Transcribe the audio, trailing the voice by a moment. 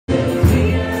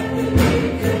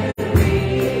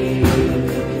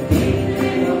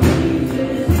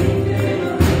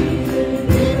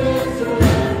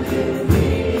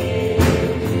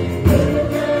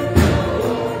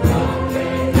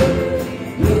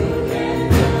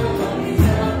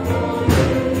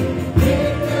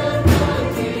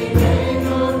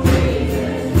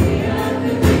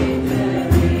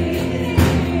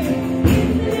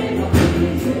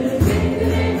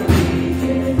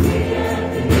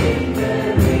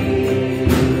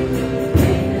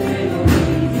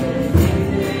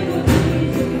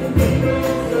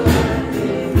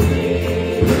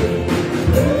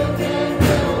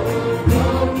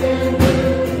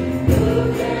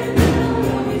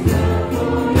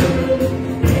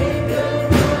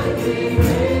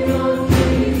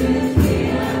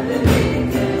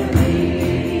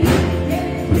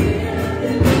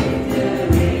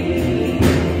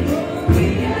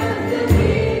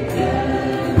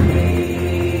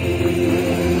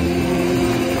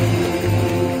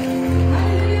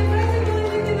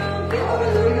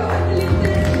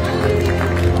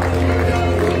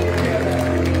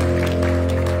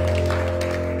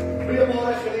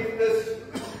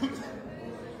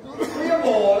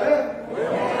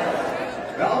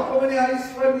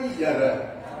in die Here.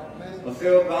 Ons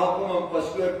sê ook welkom aan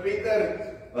Pastoor Pieter,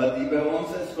 wat hier by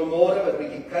ons is vanmôre, wat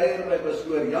bietjie kuier by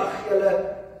Pastoor Jagjulle.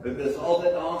 Dit is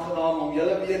altyd aangenaam om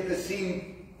julle weer te sien.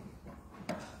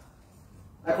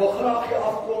 Ek wil graag die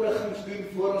afkondigings doen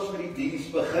voor ons met die diens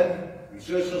begin. En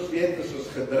soos ons weet, is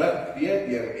ons gedruk weer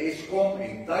deur Eskom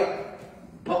en Toit.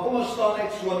 Maar kom ons staan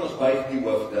net so en ons buig die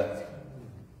hoofde.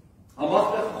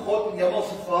 Almagtige God en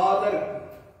Hemelse Vader,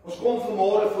 ons kom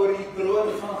vanmôre voor U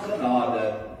troon van genade,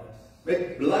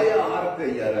 met blye harte,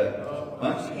 Here,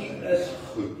 want U is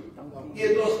goed. U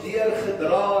het ons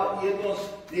deurgedra, U het ons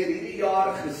deur hierdie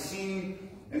jaar gesien,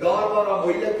 en daar waar daar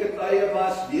moeilike tye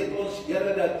was, weet ons,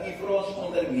 Here, dat U vir ons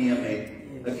onderneem het,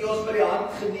 dat U ons by die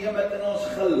hand geneem het en ons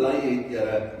gelei het,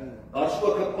 Here. Daar is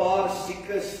ook 'n paar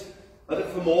siekes wat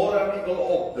ek vanmôre aan U wil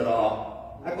opdra.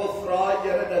 Ek wil vra,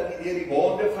 Here, dat U deur die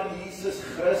wonde van Jesus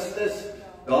Christus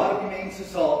daardie mense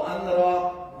sal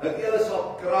aanraak, dat U hulle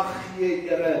sal krag gee,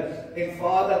 Here, en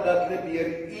Vader, dat hulle deur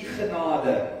U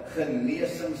genade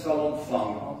genesing sal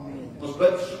ontvang. Ons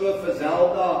bid so vir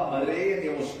Zelda, Marie in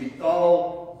die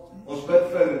hospitaal. Ons bid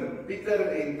vir Pieter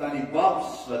en Tannie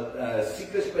Babs, wat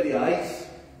siek is by die huis.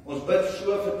 Ons bid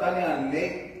so vir Tannie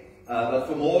Annette, wat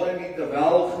vanmôre nie te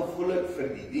wel gevoel het vir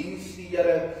die diens,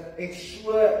 Here, en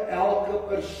so elke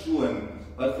persoon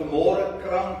wat vanmôre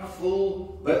krank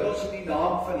voel, bid ons in die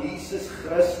naam van Jesus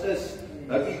Christus,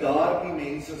 dat U daardie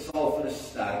mense sal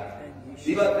versterk.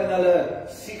 Die wat in hulle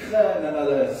siege en in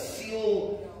hulle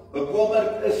siel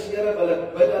bekommerd is, Here, wil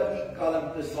ek bid dat U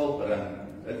kalmte sal bring,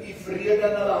 dat U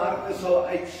vrede in hulle harte sal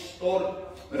uitstort,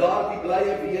 met daardie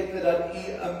blye wete dat U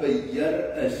in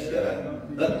beheer is, Here,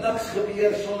 dat niks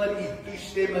gebeur sonder U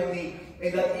toestemming nie,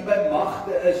 en dat U by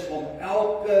magte is om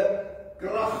elke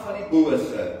krag van die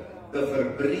bose te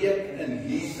verbreek in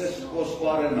Jesus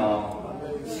kosbare naam.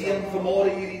 Seën vanmôre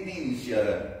hierdie diens,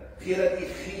 Here. Gee dat U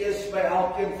Gees by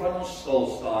elkeen van ons stil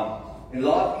staan en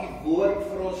laat U woord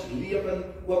vir ons lewend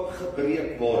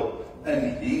oopgebreek word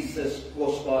in Jesus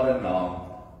kosbare naam.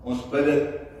 Ons bid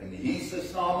dit in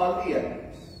Jesus naam alleen.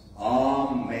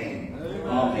 Amen.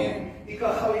 Amen. U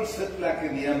kan gou die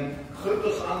sitplekke neem. Groet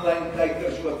ons aanlyn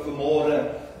kykers ook vanmôre.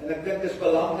 En ek dink dit is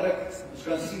belangrik. Ons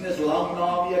kan sien is lang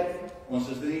naweek. Ons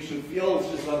is nie soveel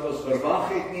soos wat ons verwag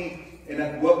het nie. En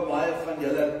ek hoop baie van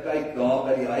julle kyk daar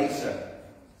by die huise.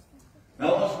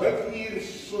 Nou ons biduur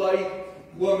sluit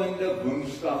komende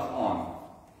Woensdag aan.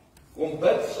 Kom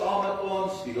bid saam met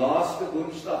ons die laaste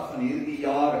Woensdag van hierdie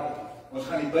jaar. Ons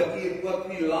gaan die biduur ook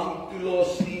nie lank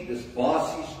toelos nie. Dis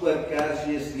basies oor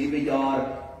Kersfees, nuwe jaar,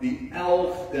 die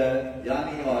 11de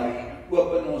Januarie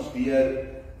open ons weer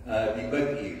die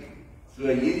biduur. So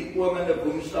hierdie komende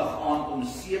Woensdag aand om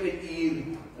 7uur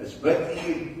is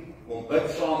biduur. Kom bid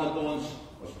saam met ons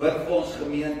bid vir ons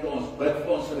gemeente, ons bid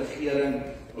vir ons regering,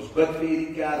 ons bid vir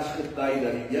hierdie Kersgety,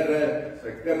 dat die Here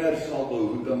sy kinders sal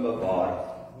behoed en bewaar.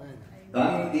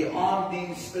 Dan die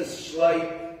aanddienste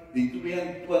sluit die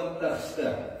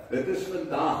 22ste, dit is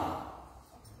vandag.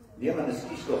 Nee, maar dis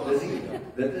kiesdop, dis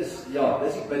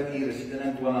die biduur, is die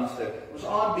 21ste. Ons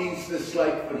aanddienste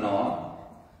sluit vanaand.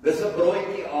 Dis 'n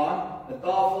broodjie aan, 'n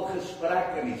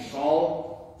tafelgesprek in die saal.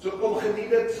 So kom geniet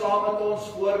dit saam met ons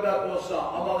voordat ons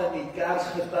almal in die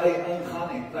Kersgety ingaan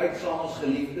en tyd saam ons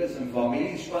geliefdes en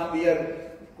familie spandeer.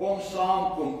 Kom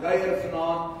saam, kom kuier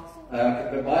vanaand. Ek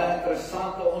het 'n baie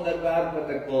interessante onderwerp wat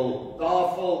ek wil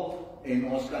tafel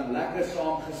en ons kan lekker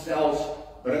saam gesels.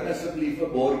 Bring asseblief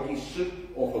 'n bordjie soet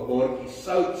of 'n bordjie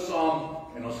sout saam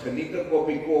en ons geniet 'n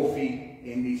koppie koffie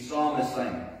en die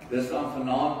samesyn. Dis dan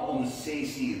vanaand om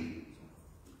 6uur.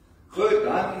 Goed,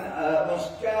 dan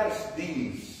ons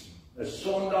Kersdiens is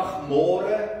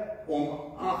Sondagmôre om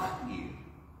 8uur.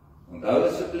 Onthou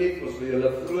asseblief, ons wil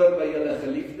julle vroeër by julle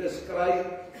geliefdes kry.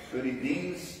 Vir die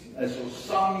diens is ons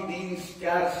sangdiens,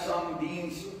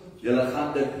 Kerssangdiens. Julle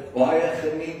gaan dit baie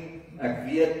geniet. Ek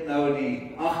weet nou in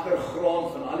die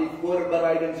agtergrond van al die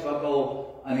voorbereidings wat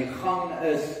al aan die gang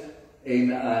is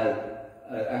en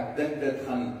ek dink dit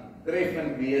gaan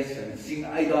treffend wees en sien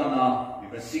uit daarna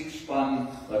die musiekspan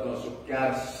wat ons op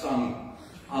Kerssang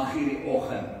 8uur die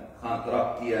oggend gaan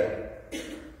trakteer.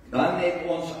 Dan het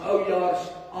ons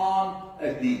oujaarsaand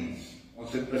 'n diens.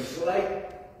 Ons het besluit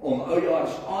om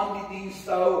oujaarsaand die diens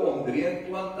te hou om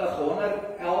 2300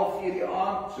 11uur die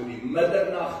aand, so die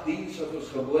middernagdiens wat ons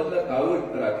gewoonlik hou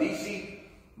in tradisie,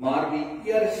 maar die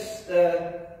eerste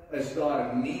is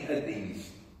daar nie 'n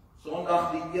diens.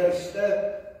 Sondag die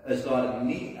eerste is daar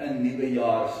nie 'n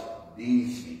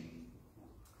nuwejaarsdiens nie.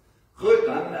 Goed,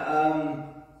 dan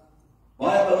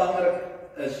baie belangrik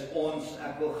is ons,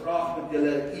 ek wil graag met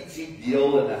julle ietsie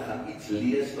deel en ek gaan iets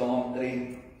lees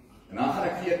daaromtrent. En dan gaan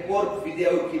ek vir 'n kort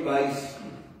videoetjie wys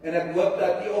en ek hoop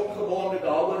dat die opgewonde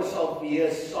daaroor sal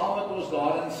wees, saam met ons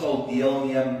daarin sal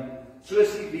deelneem.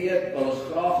 Soos jy weet, wil ons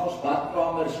graag ons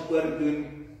badkamers oordoen,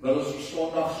 wil ons die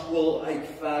Sondagskool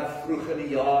uitverf vroeg in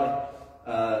die jaar,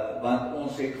 want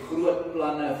ons het groot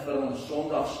planne vir ons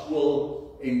Sondagskool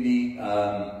en die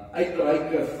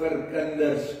uitreike vir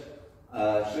kinders.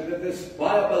 So dit is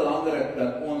baie belangrik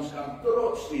dat ons kan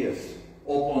trots wees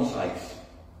op ons huis.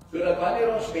 Sodat wanneer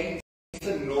ons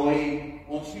mense nooi,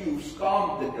 ons nie hoef skaam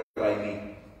te kry nie.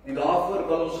 En daarvoor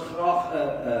wil ons graag 'n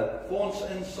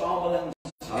fondsinsameling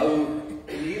hou.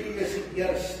 En hierdie is die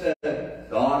eerste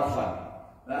daarvan.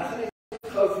 Nou ek gaan net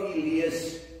gou vir julle lees.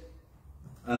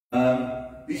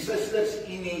 Die Susters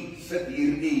Unie sit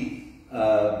hierdie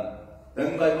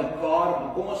ding by mekaar,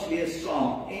 maar kom ons lees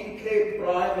saam. Enclave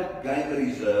Private Game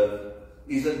Reserve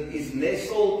is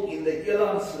nestled in the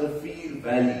Elandsrivier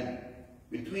Valley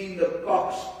between the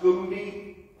Coxcomb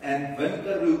and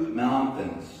Winterhoek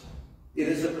Mountains. It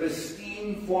is a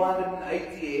pristine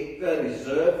 480-hectare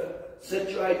reserve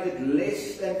situated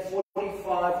less than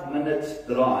 45 minutes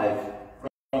drive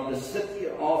from the city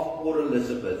of Port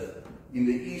Elizabeth in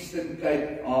the Eastern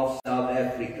Cape of South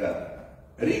Africa.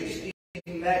 Rich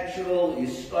in natural,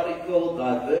 historical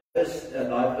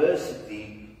diversity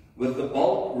with the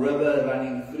Bulk River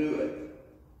running through it.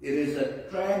 It is a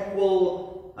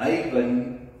tranquil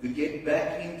haven to get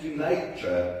back into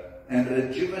nature and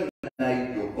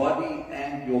rejuvenate your body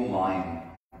and your mind.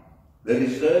 The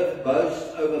reserve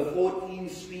boasts over 14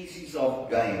 species of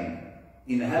game.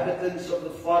 Inhabitants of the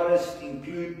forest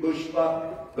include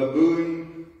bushbuck,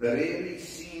 baboon, the rarely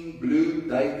seen blue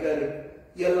duiker,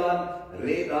 eland,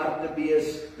 red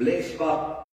hartebees,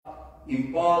 blesbok,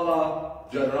 impala,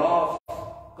 giraffe,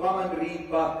 common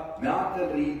reedbuck, mountain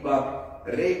reedbuck,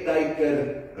 red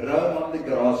duiker roam on the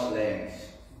grasslands.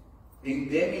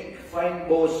 Endemic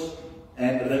fynbos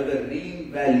and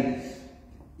riverine valleys.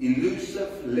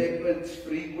 Elusive leopards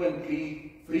frequent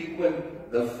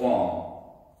the farm.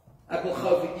 Ek wil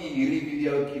gou vir julle hierdie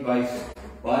videoetjie wys.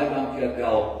 Baie dankie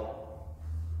Adel.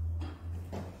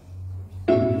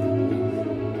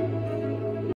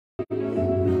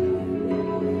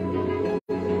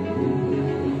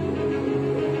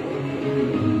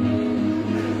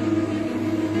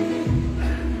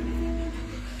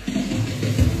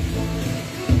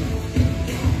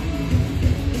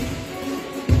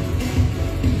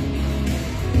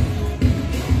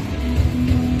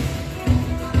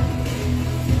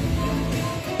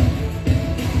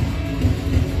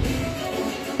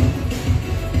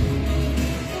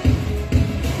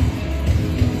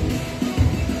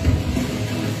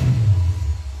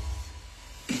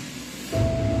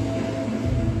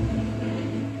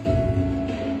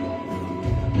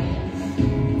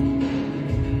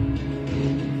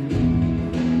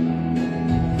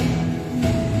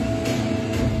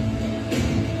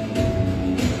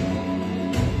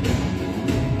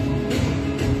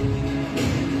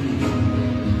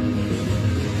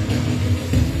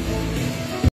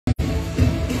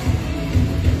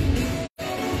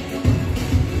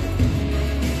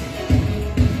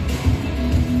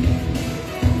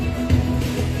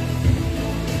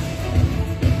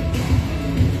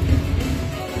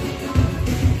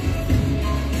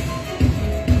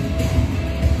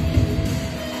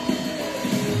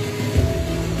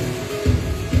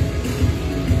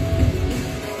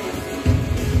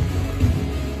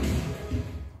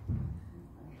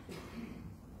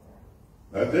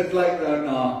 Dit lyk nou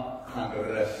na gaan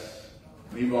rus.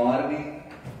 Nie waar nie?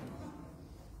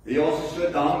 Ons is so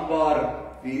dankbaar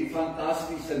vir hierdie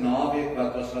fantastiese naweek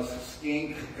wat ons as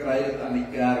geskenk gekry het aan die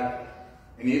kerk.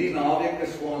 En hierdie naweek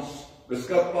is vir ons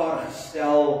beskikbaar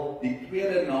gestel die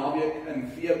tweede naweek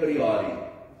in Februarie.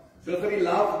 So vir die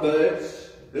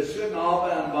lovebirds, dis so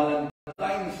naby aan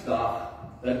Valentynsdag,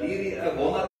 dat hierdie 'n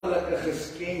wonderlike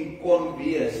geskenk kon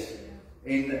wees.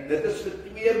 En dit is vir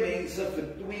 2 mense vir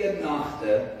 2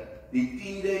 nagte, die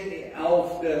 10de en die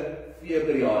 11de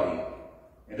Februarie.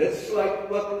 En dit sluit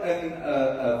ook in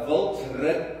 'n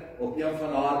wildrit op een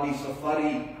van daardie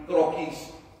safari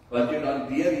trokkies, wat jy dan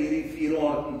deur hierdie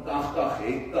 480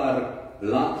 hektar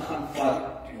land gaan vat,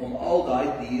 om al daai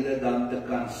diere dan te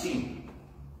kan sien.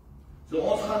 So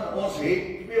ons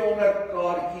het 200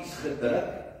 kaartjies gedruk,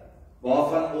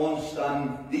 waarvan ons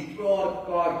dan die 200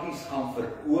 kaartjies gaan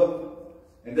verkoop.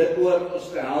 En dit behoort ons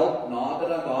te help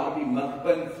nader aan daardie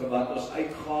mikpunt vir wat ons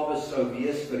uitgawes sou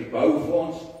wees vir die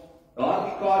boufonds.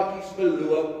 Daardie kaartjies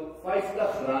beloop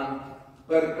R50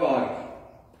 per kaartjie.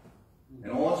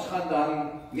 En ons gaan dan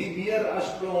nie meer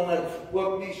as 200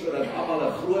 verkoop nie, sodat almal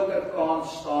 'n groter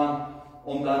kans staan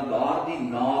om dan daardie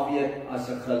naweek as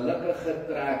 'n gelukkige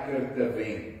trekker te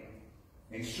wen.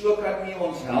 En so kan U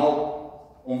ons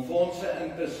help om fondse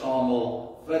in te samel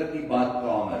vir die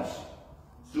badkamers.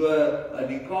 So,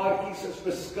 die kaartjies is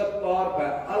beskikbaar by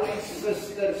al die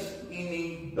Susters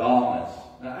Unie dames.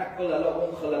 Nou ek wil hulle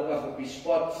ongelukkig op die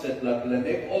spot sit, laat hulle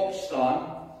net opstaan,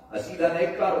 as jy dan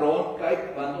net kan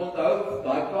rondkyk, want onthou,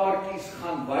 daai kaartjies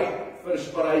gaan wyd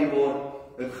versprei word,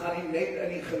 dit gaan nie net in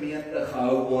die gemeente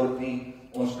gehou word nie,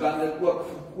 ons kan dit ook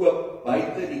verkoop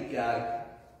buite die kerk,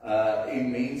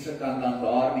 en mense kan dan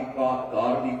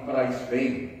daardie prys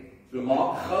wen. So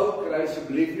maak gou, kry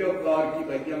asseblief jou kaartjie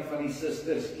by een van die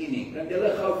Susters Unie. Kan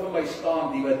julle gou vir my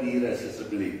staan, die wat hier is,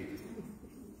 asseblief?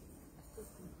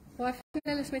 Baie van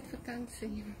hulle is met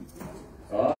vakansie.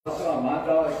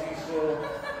 Amanda is hier so,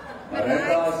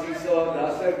 Marita is hier so,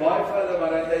 daar sê baie vir hulle,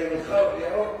 Marita, jy moet gou,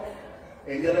 jou,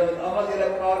 en julle moet allemaal julle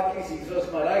kaartjies, hier soos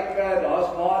Marika, daar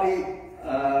is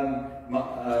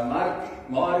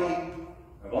Marie,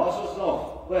 waar is ons nog?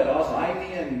 Daar is Heini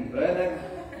en Brennan.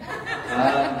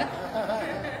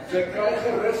 So kry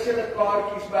gerus julle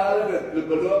kaartjies by hulle, dit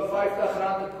beloop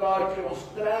R50 'n kaartjie, ons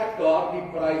trek daar die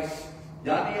prys,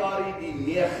 Januarie die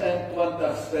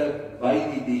 29ste by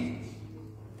die diens.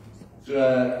 So,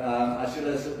 as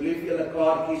julle asseblief julle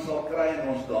kaartjies sal kry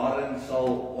en ons daarin sal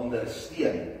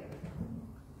ondersteun.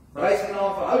 Prys die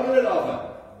naam vir hou julle daarvan.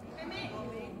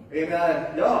 En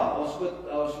ja, ons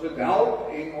moet help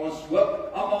en ons hoop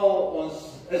almal ons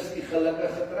is die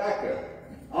gelukkige trekker.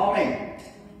 Amen.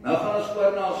 Nou gaan ons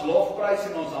oor na ons lofprys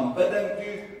en ons aanbidding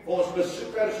toe, vir ons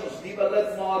besoekers, ons nuwe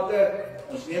lidmate,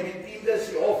 ons neem die tiendes,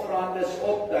 die offerandes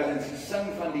op, tydens die sing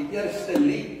van die eerste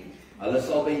lied, hulle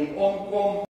sal by u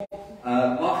omkom,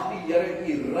 mag die Here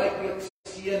u ryklik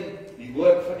seën, die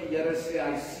woord van die Here sê,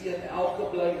 hy seën elke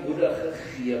blymoedige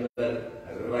gewer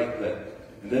ryklik.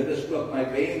 En dit is ook my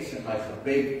wens en my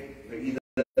gebed vir ieder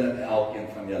en elkeen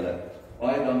van julle.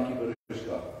 Baie dankie vir die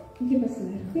boodskap. Dankie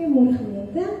Pastoor. Goeiemôre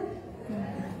gemeente.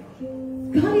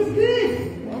 God is good.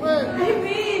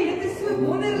 Amen. Dit is so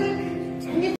wonderlik.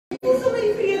 En jy voel sommer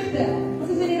die vreugde. Ons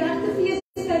is in die regte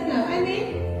feestyd nou. Amen.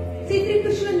 Sê vir die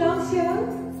persoon langs jou,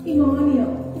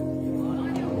 Immanuel.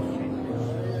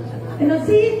 En dan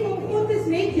sê jy vir God is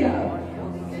met jou.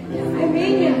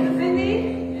 Amen. Amen.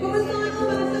 Kom ons staan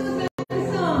almal as ons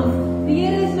saam. Die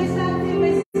Here is my sterkte en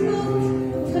my skild.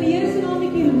 Ons gaan die Here se naam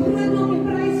netjie groot maak en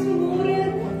prys vanmôre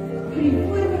vir die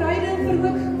voorbereiding vir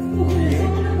ook volgende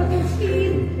Sondag wat ons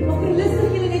stuur. Maar verlustig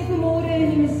julle net vanmôre in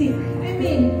die musiek.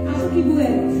 Amen. Asook die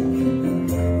woord.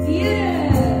 Die Here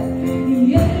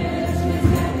is my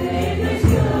sterkte en my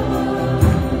skild.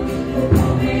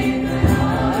 Kom in my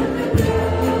hart te bly.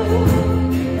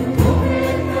 Kom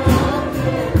in my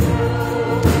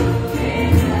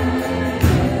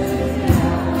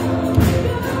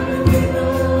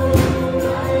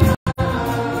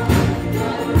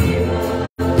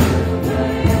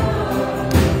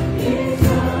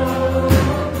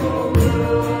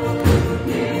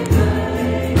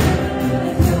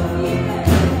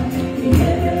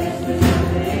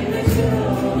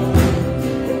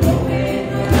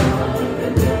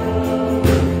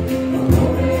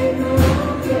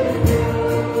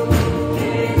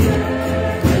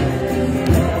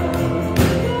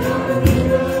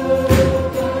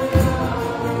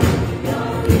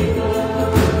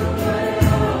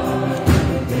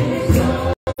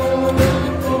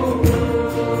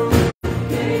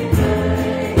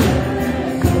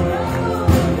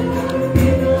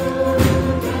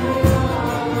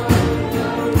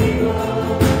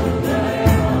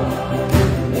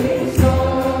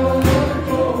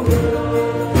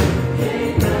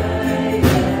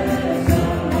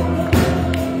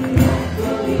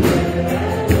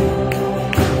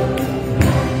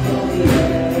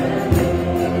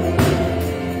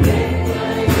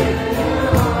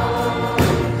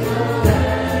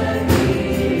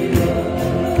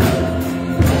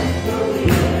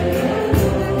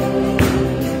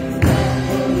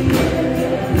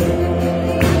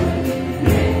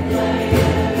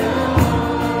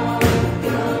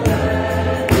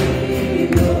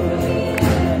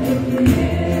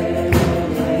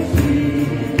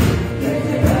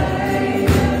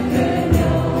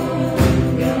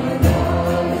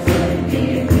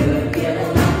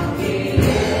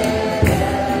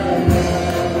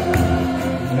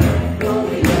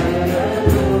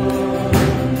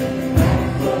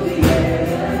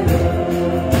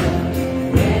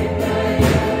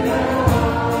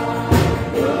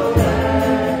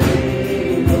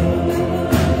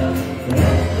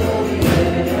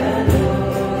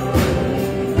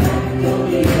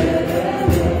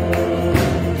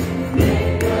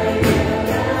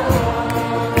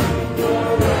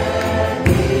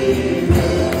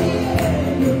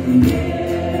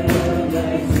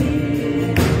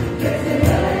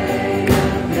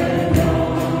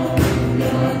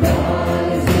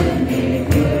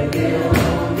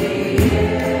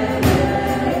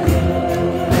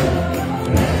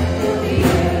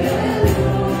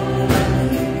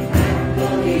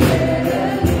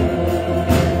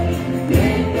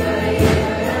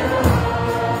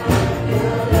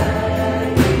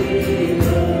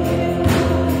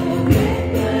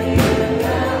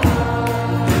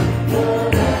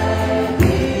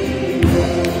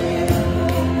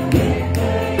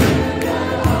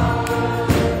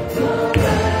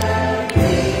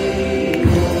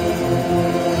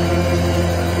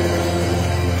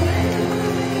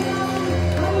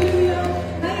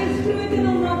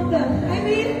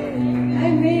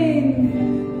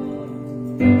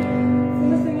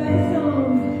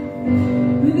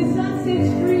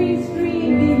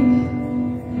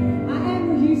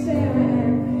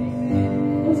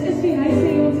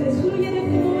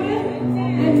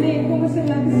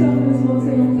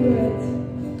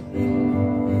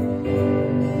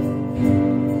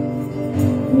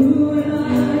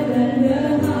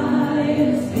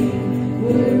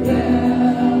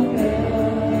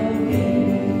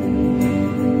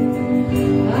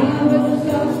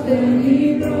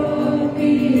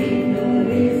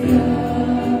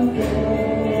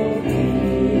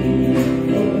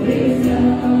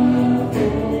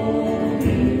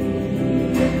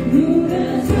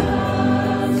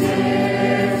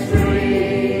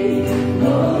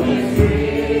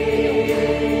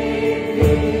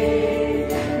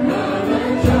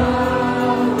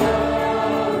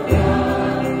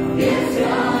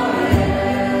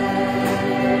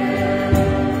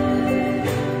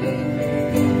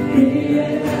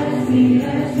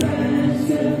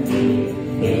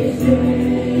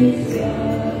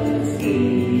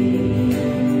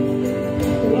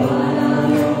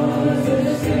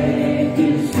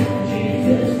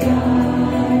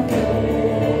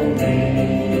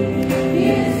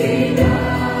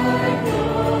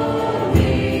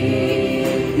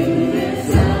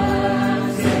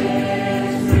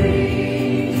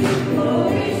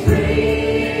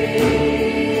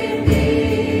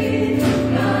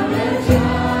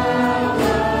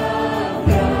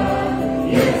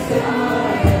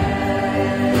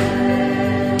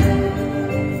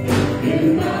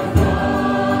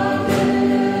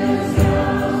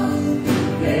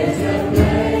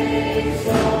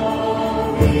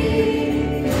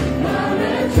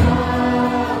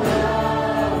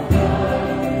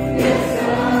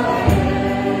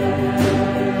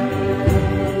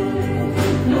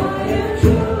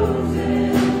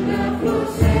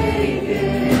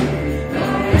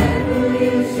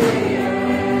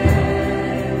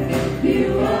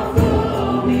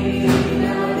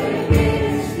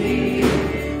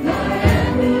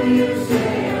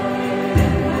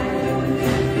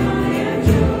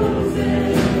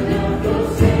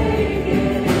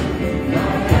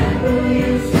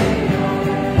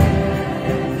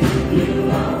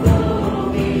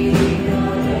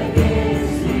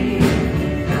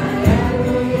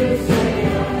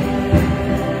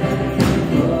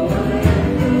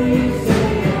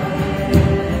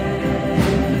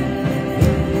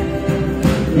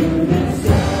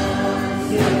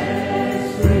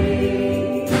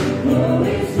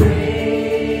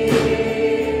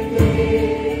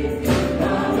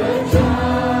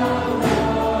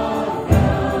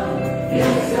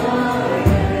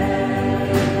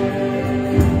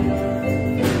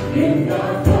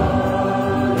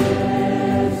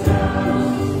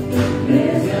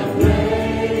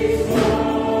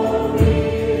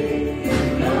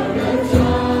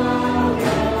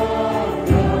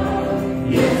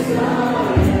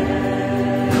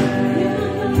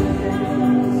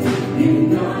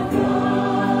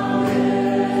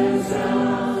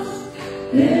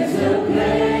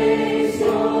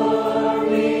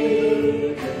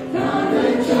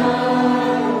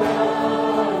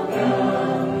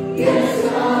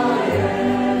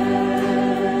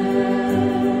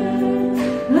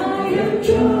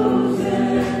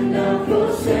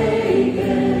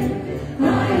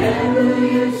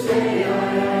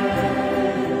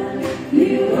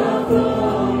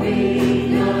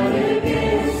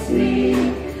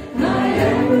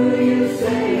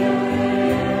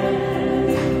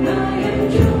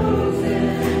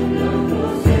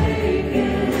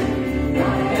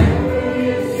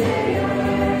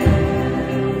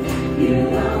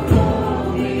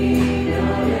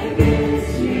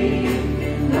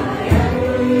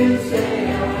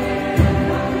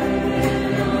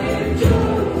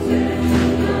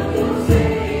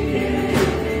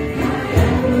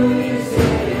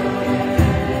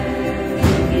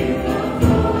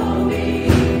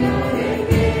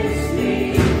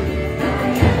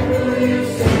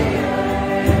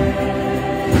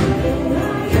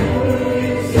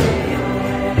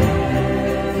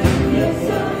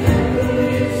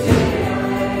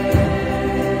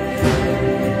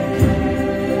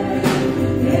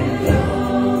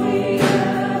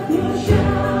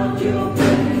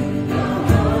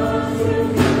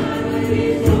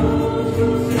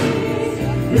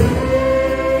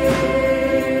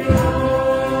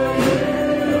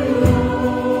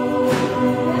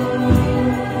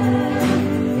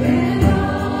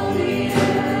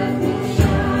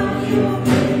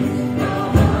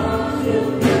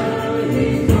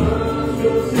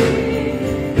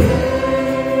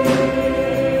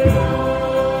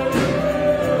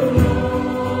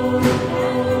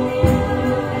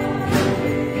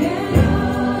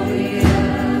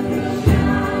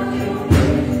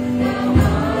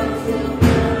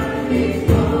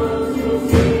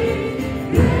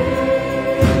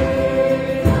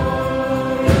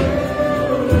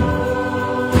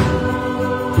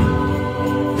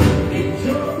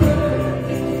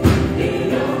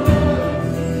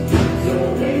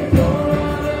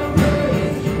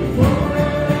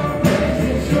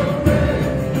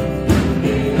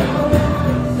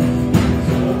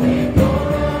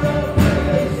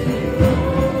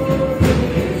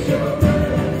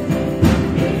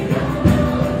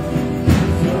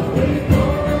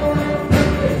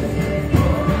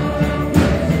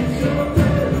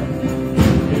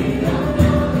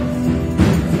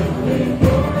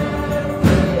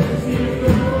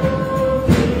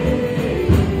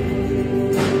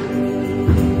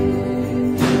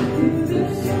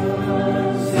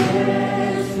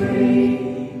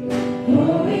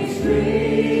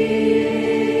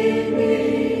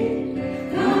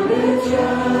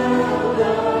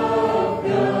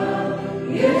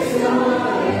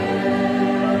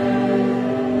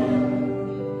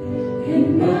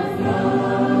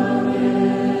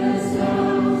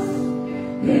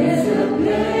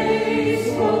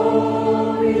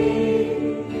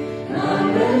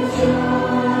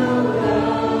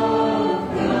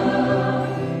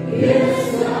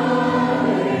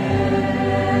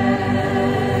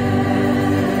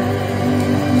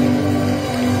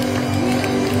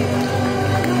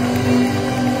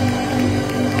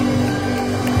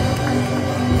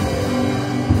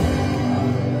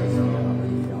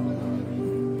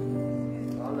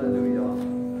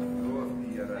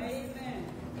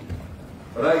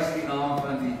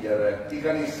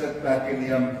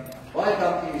Baie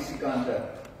dankie musikante.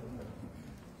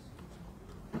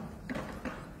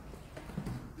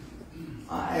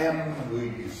 I am who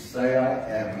you say I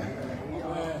am.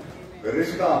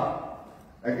 Veriska,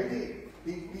 ek het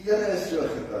die Here is so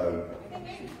getrou.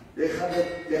 Jy gaan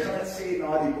dit sê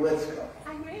na die boodskap.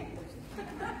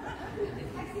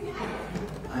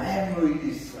 I am who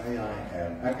you say I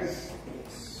am. Ek is,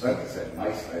 wat is dit,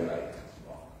 my styl uit.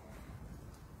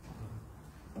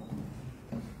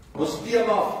 Ons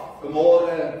tema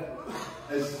vanmorgen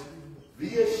is,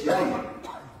 wie is jy?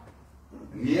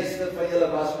 Die meeste van julle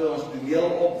was by ons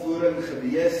toneelopvoering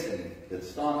gewees en dit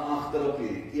staan agter op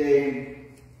hierdie teen.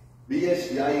 Wie is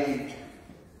jy?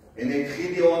 En het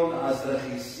Gideon as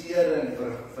regisseur en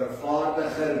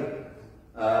vervaardiger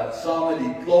saam met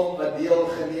die klop wat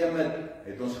deelgeneem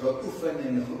het ons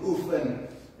geoefen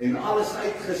en alles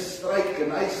uitgestryk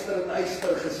en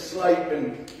yster geslyp en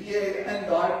wie in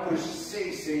daai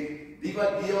proses het, die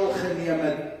wat deelgeneem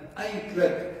het,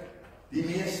 eintlik die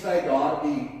meeste uit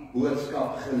daardie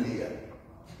boodskap geleer.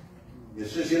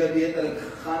 Soos julle weet, het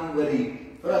gegaan oor die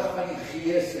vrug van die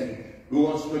Gees en hoe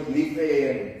ons moet lief hê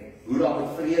en hoe daar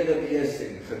moet vrede wees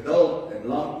en geduld en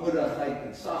lankmoedigheid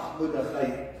en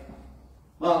sagmoedigheid.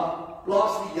 Maar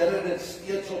plaas die Here dit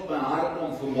steeds op my hart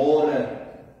om vanmôre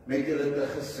met julle te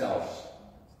gesels.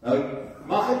 Nou,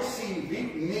 mag ek sien wie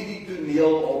nie die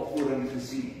toneelopvoering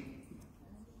gesien?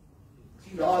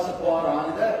 Sien, daar is 'n paar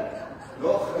hande.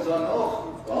 is daar nog?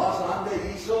 Daar's hande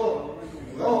hierso.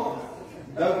 Nog.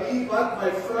 Nou weet wat,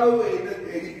 my vrou het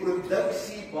die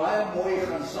produksie baie mooi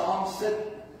gaan saamsit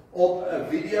op 'n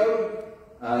video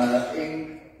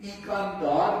en u kan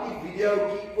daardie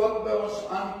videoetjie ook by ons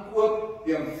aankoop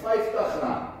teen R50.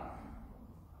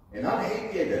 En dan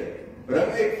het jy dit.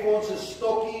 Bring net vir ons 'n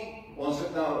stokkie. Ons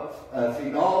het nou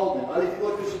finaal met al die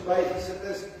foto's wat bygesit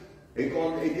is. Het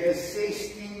jy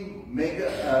 16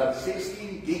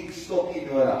 gig stokkie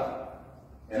nodig.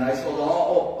 En hy sal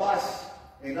daarop pas.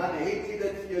 En dan het jy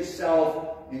dit vir jouself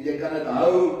en jy kan dit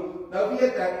hou. Nou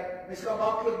weet ek, mens kan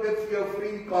maklik dit vir jou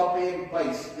vriend copy en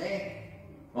paste, né?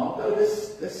 Maar onthou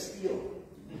dis steel.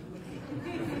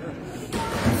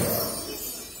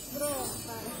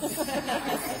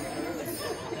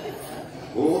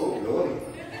 Oh, glory.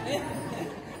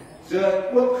 So,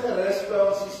 koop gerus by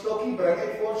ons die stokkie, bring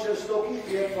net vir ons jou stokkie,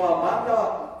 gee vir Amanda,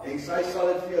 en sy sal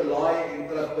dit vir jou laai en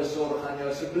terug besorg aan jou.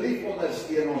 Asseblief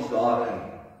ondersteun ons daarin.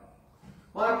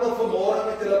 Maar ek wil vanmôre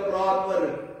met julle praat oor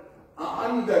 'n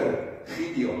ander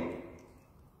Gideon.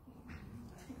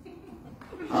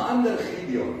 'n ander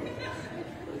Gideon.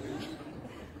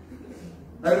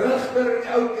 'n rigter in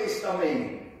die Ou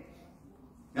Testament.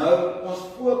 Nou, ons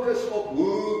fokus op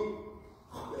hoe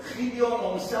Gideon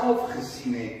homself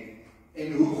gesien het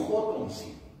en hoe God hom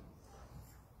sien.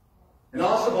 En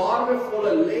daar's 'n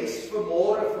waardevolle les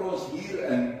vanmôre vir ons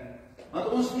hierin, want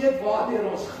ons weet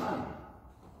waartoe ons gaan.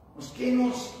 Ons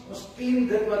ken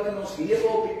dit wat in ons lewe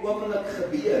op die oomblik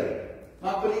gebeur.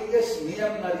 Maar ek wil eers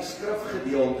neem na die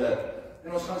skrifgedeelte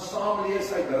en ons gaan saam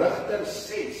lees uit Rigter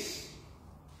 6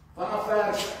 vanaf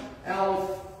vers 11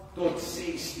 tot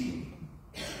 16.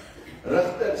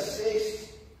 Rigter 6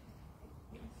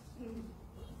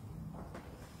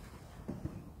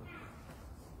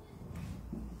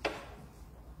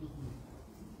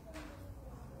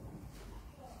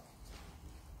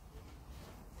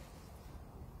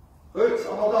 Goed,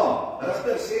 allemaal daar.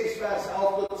 Rigter 6 vers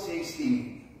 11 tot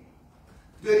 16.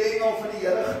 Toe die engel van die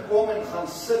Here gekom en gaan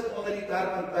sit onder die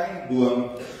terpentynboom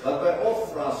wat by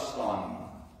Ofra staan,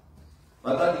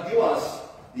 wat aan Joas,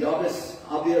 die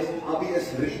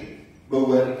Abiesriet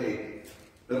behoort het,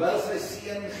 terwyl sy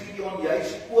seun Gideon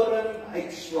juis koring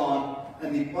uitslaan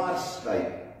in die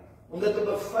parskyp, om dit te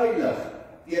beveilig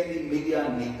teen die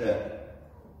Midianiete.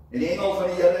 En die engel van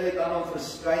die Here het aan hom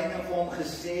verskyn en vir hom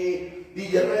gesê, die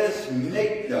Here is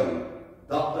met jou,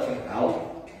 dapper held.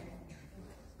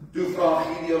 Toe vra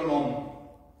Gideon hom,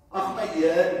 ag my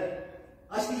Heer,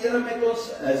 as die Here met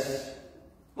ons is,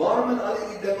 waarom het al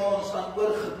die dinge ons aan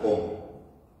oorgekom?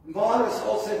 Waar is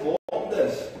al sy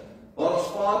wonders, waar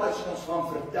ons vaders ons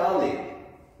van vertel het,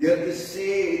 deur te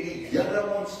sê, die Here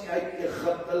ons nie uit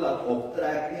Egipte laat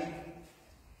optrek nie,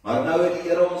 maar nou het die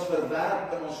Here ons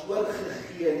verwerp en ons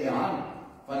oorgegee in die hand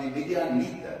van die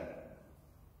Midianiete.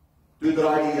 Toe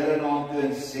draai die Here na hom toe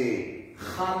en sê,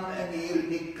 gaan in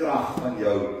hierdie krag van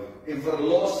jou en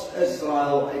verlos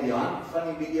Israel uit die hand van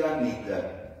die Midianiete.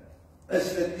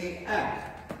 Is dit nie ek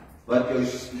wat jou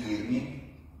stuur nie?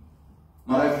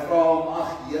 Maar hy vra hom,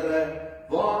 ag Here,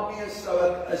 waarmee sou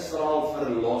ek Israel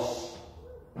verlos?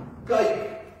 Kyk,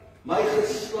 my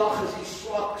geslag is die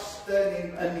swakste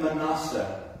in Manasse,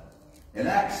 en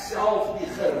ek self die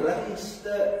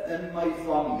geringste in my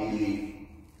familie.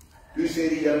 Toe sê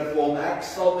die Here vir hom, ek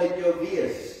sal met jou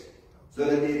wees,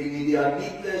 sodat jy die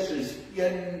Midianiete soos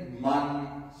een man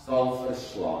sal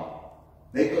verslaan.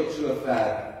 Net tot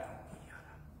sover.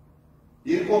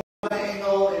 Hier kom 'n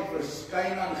engel en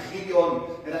verskyn aan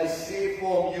Gideon, en hy sê vir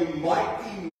hom, you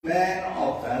mighty man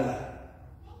of valor.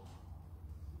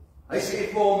 Hy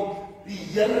sê vir hom, die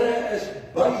Here is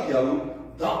by jou,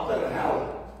 dapper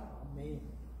held.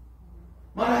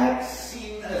 Maar ek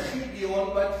sien 'n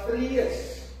Gideon wat vrees.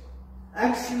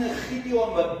 Ek sien 'n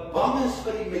Gideon wat bang is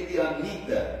vir die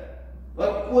Midianiete,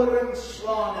 wat koring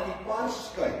slaan in die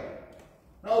parskyp.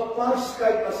 Nou, 'n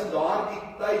parskyp was in daardie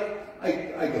tyd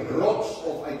uit rots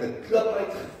of uit 'n klip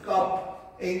uitgekap,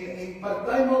 en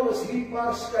partymal was hierdie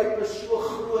parskype so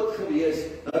groot gewees,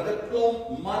 dat 'n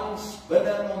klomp mans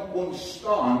binne in hom kon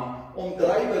staan om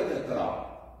druiwe te trap.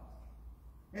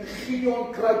 En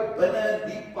Gideon kruip binne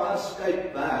die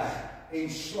parskyp weg en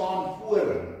slaan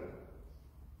koring.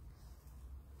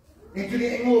 En toe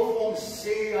die engel vir hom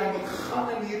sê, hy moet gaan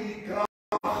in hierdie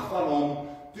krag van hom,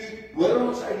 toe hoor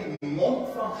ons uit die mond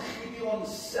van Gideon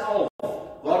self,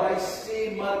 waar hy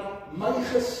sê, maar my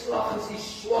geslag is die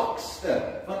swakste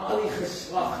van al die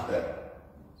geslagte.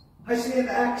 Hy sê, en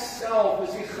ek self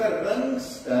is die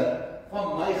geringste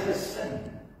van my gesin.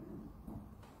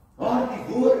 Maar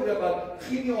die woorde wat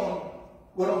Gideon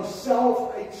oor homself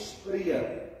uitspreek,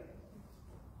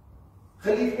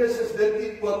 Geliefdes, is dit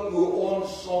nie ook hoe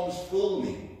ons soms voel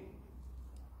nie?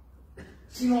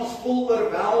 Sien, ons voel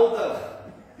oorweldig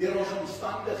deur ons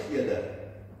omstandighede,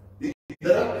 die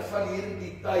druk van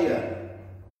hierdie tye.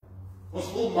 Ons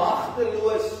voel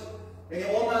magteloos en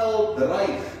die onheil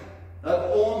dreig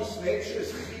dat ons net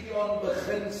soos Gideon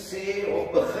begin sê of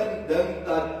begin dink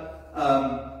dat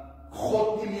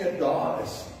God nie meer daar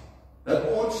is nie. Dat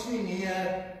ons nie meer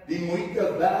die moeite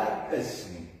werd is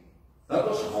nie. Dat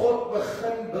ons God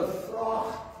begin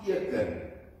bevraagteken.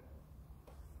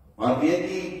 Maar weet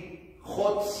jy,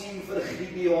 God sien vir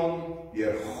Gideon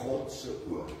deur God se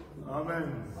oë. Amen.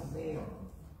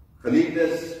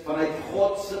 Geliefdes, vanuit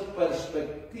God se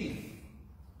perspektief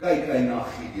kyk hy na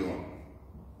Gideon.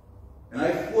 En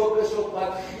hy fokus op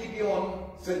wat Gideon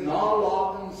se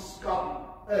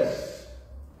nalatenskap is.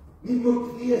 Nie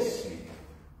moet wees nie.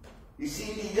 Jy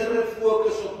sien, die Here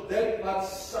fokus op dit wat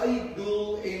sy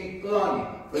doel en plan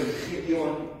vir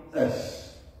Gideon is.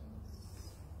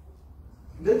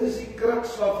 Dit is die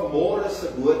kruks van vanmôre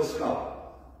se boodskap.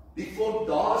 Die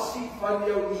fondasie van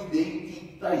jou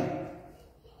identiteit.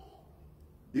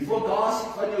 Die fondasie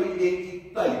van jou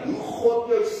identiteit. Hoe God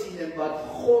jou sien en wat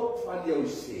God van jou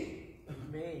sê.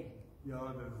 Amen. Ja,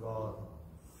 dit is waar.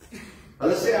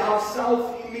 Hulle sê our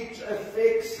self-image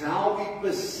affects how we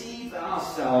perceive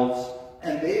ourselves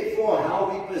and therefore how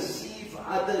we perceive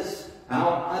others, how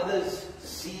others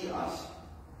see us.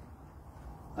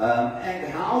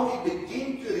 And how we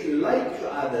begin to relate to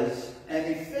others and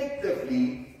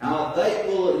effectively how they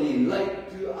will relate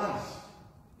to us.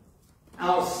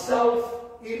 Our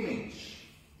self-image.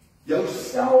 Jou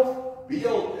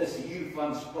selfbeeld is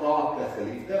hiervan sprake,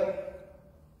 geliefde.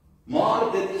 Maar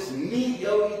dit is nie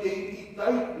jou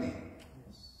identiteit nie.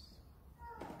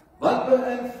 Wat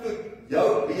beïnvloed jou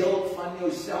beeld van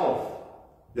jouself?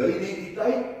 Jou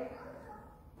identiteit?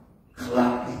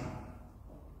 Glad nie.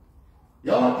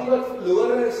 Ja, die wat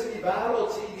verlore is in die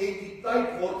wêreld se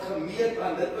identiteit word gemeet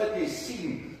aan dit wat jy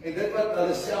sien en dit wat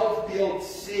hulle selfbeeld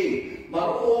sê.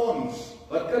 Maar ons,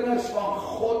 wat kinders van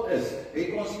God is,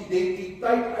 het ons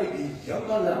identiteit uit die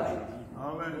hemele uit.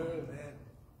 Amen.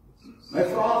 My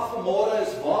vraag vanmôre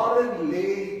is, waarin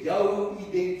lê jou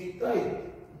identiteit?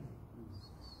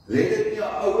 Lê dit in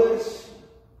jou ouers?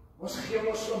 Ons gee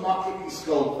mos so maklik die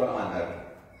skuld vir ander.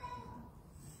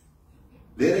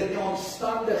 Lê dit in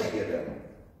omstandighede?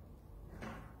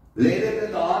 Lê dit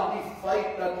in daardie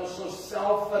feit dat ons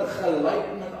onsself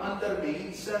vergelyk met ander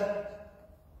mense?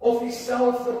 Of die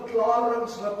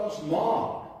selfverklaringe wat ons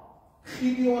maak?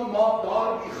 Gideon maak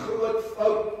daardie groot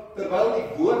fout, terwyl die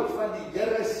woord van die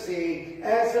Here sê,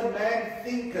 as a man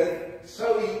thinketh, so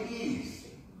he is.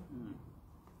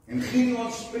 En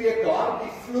Gideon spreek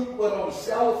daardie vloek oor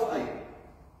homself uit.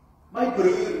 My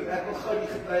broer, ek wil gou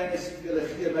die getuienis vir julle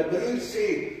gee. My broer sê,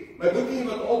 my boetie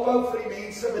moet ophou vir die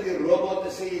mense by die robot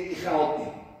te sê jy het nie geld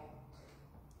nie.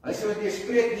 Hy sê, want jy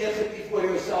spreek negatief oor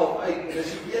jouself uit, en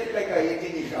as jy weet kyk, hy het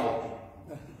nie geld nie.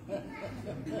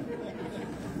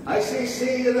 Hy sê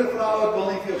eerder vrou, ek wil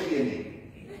nie vir jou gee nie.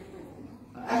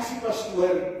 Ek sê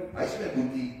pastoor, hy is my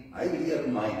boetie, hy leer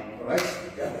my, prys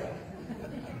die Here.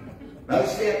 Nou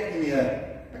sê ek nie meer,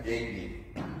 ek het nie.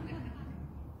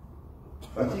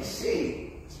 Wat jy sê,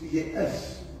 is wie jy is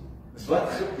wat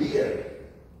gebeur.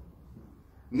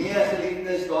 Nee,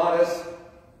 geliefdes, daar is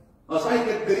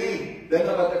eintlik 3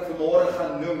 dinge wat ek vanmôre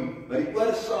gaan noem, wat die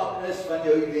oorsaak is van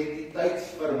jou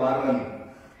identiteitsverwarring.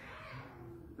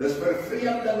 Dis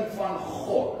vervreemding van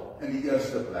God in die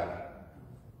eerste plek.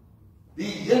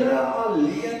 Die Here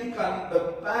alleen kan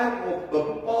beperk of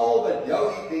bepaal wat jou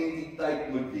identiteit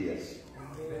moet wees.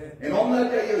 En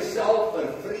omdat jy jouself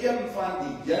vervreem van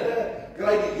die Here,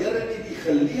 kry die Here nie die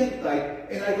geleentheid,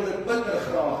 en hy wil dit bitter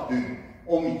graag doen,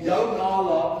 om jou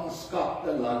nalatenskap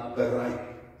te laat bereik.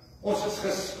 Ons is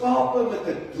geskape met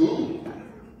 'n doel.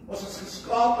 Ons is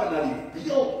geskape na die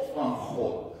beeld van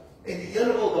God. En die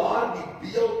Here wil daardie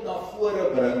beeld na vore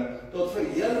bring, tot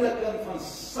verheerliking van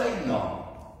sy naam.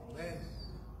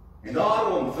 En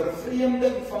daarom,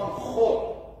 vervreemding van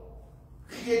God,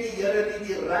 gee die Here nie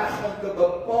die reg om te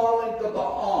bepaal en te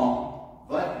beamoen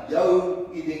wat jou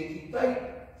identiteit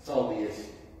sal wees.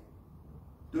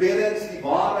 Tweedens, die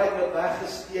waarheid wat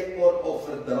weggesteek word of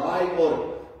verdraai word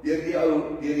deur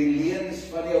die leuns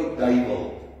van jou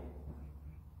duiwel.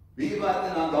 Wie wat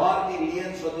en dan daardie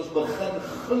leuns wat ons begin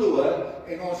glo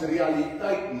en ons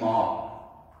realiteit maak.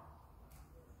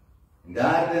 En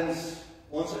derdens,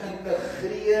 ons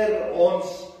integreer ons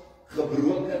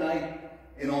gebrokenheid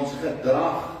en ons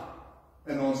gedrag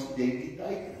in ons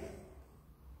identiteit.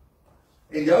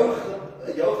 En jou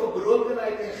jou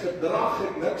gebrokenheid en gedrag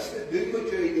het niks te doen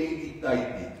met jou identiteit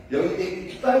nie. Jou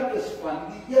identiteit is van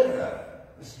die Here.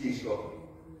 Ekskuus tog.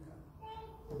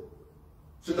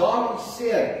 So daarom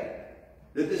sê ek,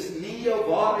 dit is nie jou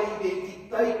ware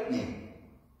identiteit nie.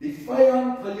 Die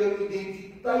vyand wil jou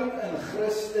identiteit in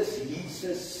Christus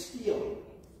Jesus steel.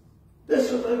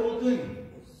 Dis wat hy wil doen.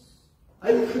 Hy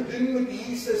het gedoen met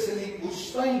Jesus in die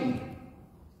woestyn.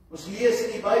 Ons lees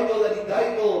in die Bybel dat die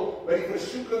duiwel by die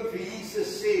versoeking vir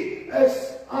Jesus sê,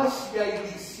 as jy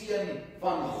die seun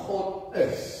van God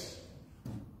is,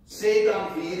 sê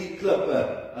dan vir hierdie klippe,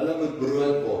 hulle moet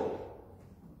brood word.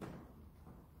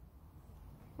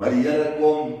 Maar die Here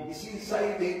kom, jy sien sy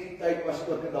identiteit was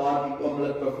ook in daardie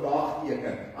oomblik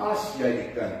bevraagteken, as jy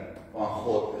die kind van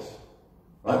God is.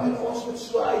 Wat doen ons met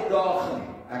so 'n uitdaging?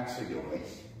 Ek sê jou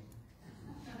wys.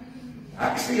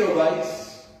 Ek sê jou wys.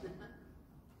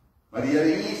 Maar die Here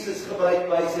Jesus gebruik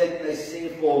wysheid en hy sê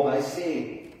vir hom, hy sê,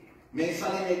 mens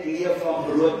sal nie net leef van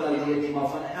brood alleen nie, maar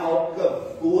van elke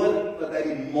woord wat uit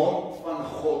die mond van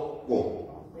God kom.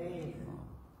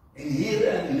 En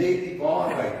hierin lê die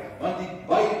waarheid, want die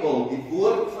Bybel, die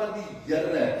woord van die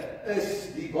Here,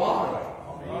 is die waarheid.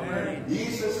 Amen.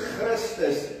 Jesus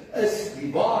Christus is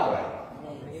die waarheid.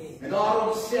 En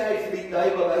daarom sê hy vir die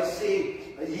duiwel, hy sê,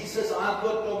 Jesus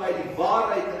antwoord hom uit die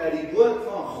waarheid en uit die woord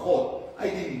van God,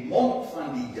 uit die mond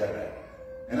van die Here.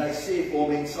 En hy sê vir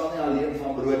hom, ek sal nie alleen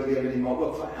van brood lewe nie, maar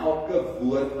ook van elke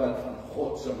woord wat van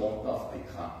God se mond af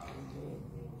uitgaan.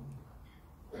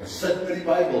 Ons sit met die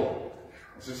Bybel.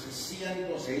 Ons is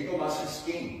geseënd, ons het hom as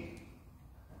geskenk.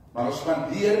 Maar ons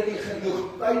spandeer nie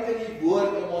genoeg tyd in die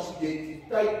woord om ons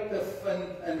identiteit te vind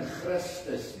in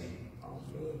Christus nie.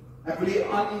 Ek wil u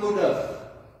aanmoedig,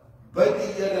 bid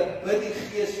die Here, bid die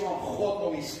Gees van God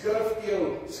om die skrif vir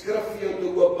jou te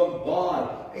openbaar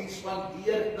en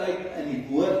spandeer tyd in die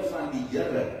woord van die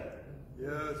Here.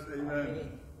 Yes,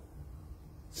 amen.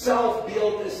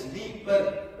 Selfbeeld is nie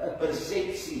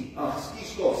persepsie.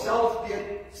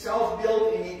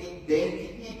 Selfbeeld en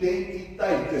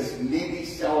identiteit is nie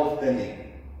dieselfde nie.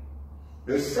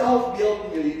 Jou selfbeeld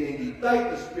en jou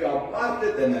identiteit is twee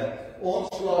aparte dinge.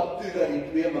 Ons laat toe dat die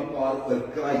twee mekaar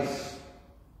oorkruis.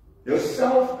 Jou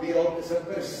selfbeeld is 'n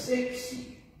persepsie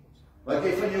wat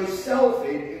jy van jouself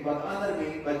het en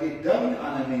wat jy dink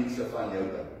ander mense van jou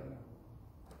dink.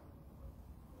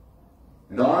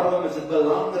 En daarom is dit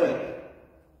belangrik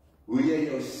hoe jy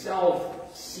jouself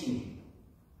sien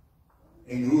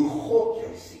en hoe God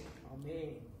jou sien. Amen.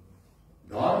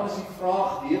 Daarom is die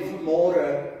vraag weer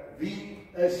vanmôre, wie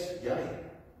is jy?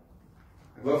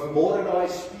 Ek wil vanmôre daai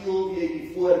spieël weer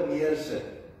hier voor neersit.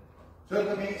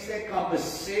 Sodat mense kan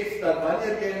besef dat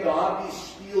wanneer jy in daardie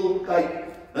spieël kyk,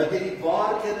 dat jy die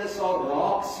waarhede sal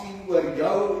raak sien oor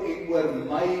jou en oor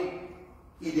my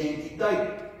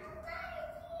identiteit.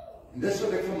 En dis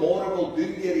wat ek vanmôre wil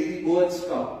doen deur hierdie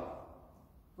boodskap.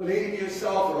 Wil jy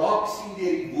jouself raak sien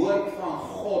deur die woord van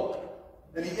God.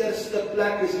 In die eerste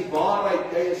plek is die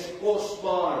waarheid, jy is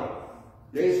kosbaar.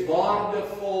 Jy is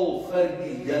waardevol vir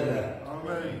die Here.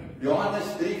 Amen. Johannes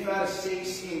 3 vers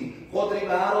 16. God het die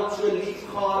wêreld so lief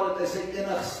gehad dat hy sy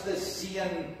enigste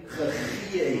seun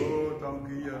gegee het. O,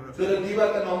 dankie Here. Sodat die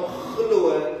wat in hom glo,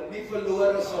 nie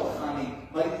verlore sal gaan nie,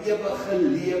 maar die ewige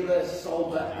lewe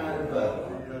sal beerwe.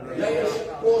 Jy is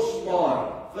kosbaar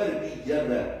vir die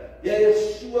Here. Jy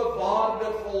is so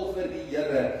waardevol vir die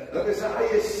Here, dat hy sy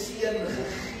eie seun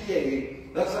gegee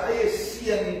het, dat sy eie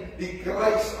seun die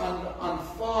kruis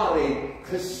aanvaar het,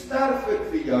 gesterf het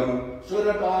vir jou,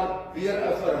 sodat daar weer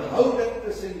 'n verhouding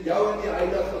tussen jou en die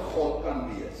heilige God kan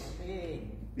wees.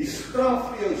 Die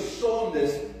straf vir jou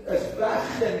sondes is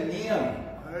weggeneem.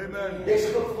 Amen. Jy's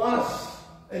gewas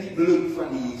in die bloed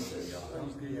van Jesus.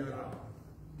 Dankie Here.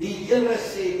 Die Here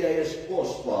sê jy is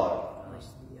kosbaar.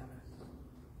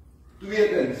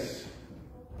 Tweedens,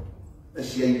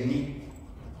 is jy nie.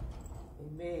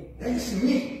 Jy is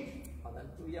nie.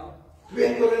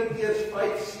 2 Korintiërs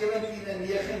 5:17 en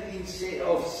 19 sê,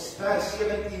 of vers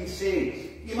 17 sê,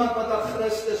 iemand wat aan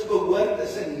Christus behoort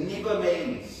is 'n nuwe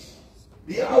mens.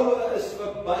 Die ou is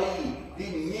verby,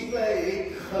 die nuwe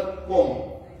het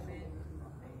gekom.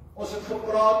 Ons het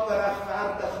gepraat oor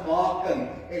regverdigmaking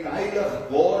en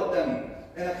heiligwording,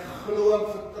 en ek glo en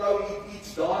vertrou u het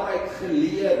iets daaruit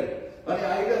geleer. Want die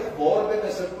heiligwording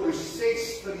is 'n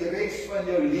proses vir die res van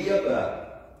jou lewe.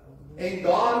 En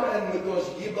daarin moet ons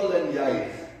jubel en juig.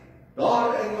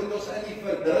 Daarin moet ons in die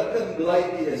verdrukking bly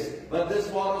wees, want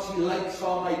dis waar ons die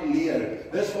lydsaamheid leer.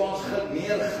 Dis waar ons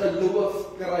meer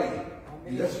geloof kry.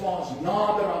 En dis waar ons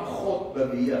nader aan God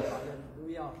beweeg.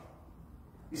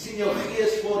 Jy sien, jou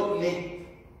gees word nie.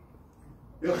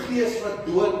 Jou gees wat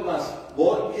dood was,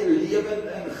 word jy lewend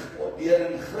deur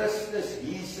in Christus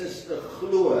Jesus te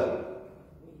glo.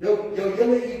 Jou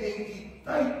hele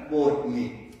identiteit word nie.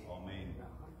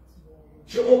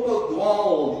 As jy ophou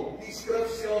dwaal, die skrif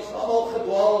sê ons almal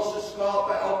gedwaal soos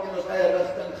skape, elkeen ons eie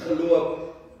rigting geloop.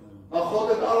 Maar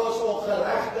God het al ons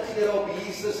ongeregtighede op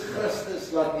Jesus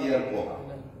Christus laat neerkom.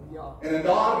 En in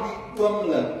daardie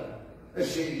oomblik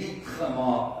is jy nuut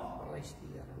gemaak.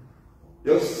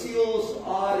 Jou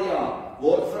sielsarea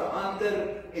word verander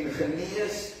en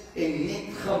genees en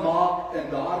nuut gemaak in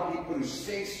daardie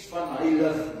proses van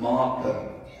heiligmaking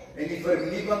en die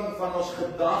vernuwing van ons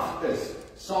gedagtes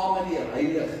saam met die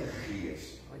Heilige Gees.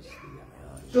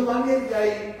 So wanneer jy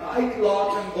 'n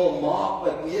uitlating wil maak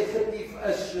wat negatief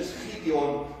is soos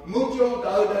Gideon, moet jy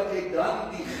onthou dat jy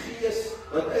dan die Gees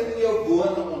wat in jou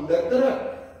woon onderdruk.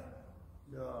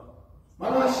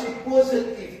 Maar as jy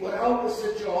positief oor elke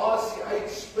situasie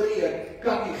uitspreek,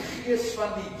 kan die Gees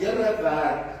van die Here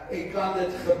werk en kan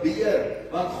dit gebeur,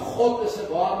 want God is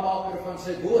 'n waarmaker van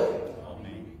sy woord.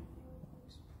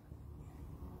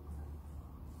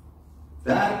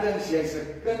 Derdens, jy's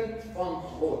 'n kind van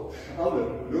God.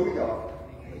 Halleluja.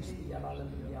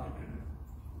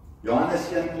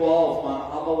 Johannes 1:12, maar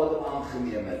almal wat hom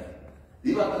aangeneem het,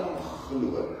 die wat in hom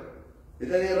glo, het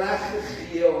hy die reg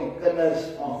gegee om kinders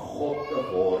van God te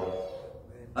word.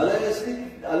 Hulle is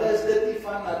dit nie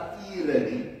van nature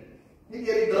nie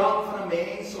deur die drang van 'n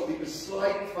mens of die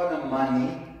besluit van 'n man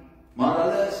nie, maar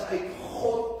hulle is uit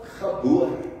God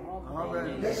gebore.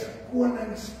 Amen. Jy's 'n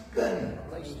koningskind.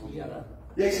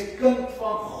 Jy's 'n kind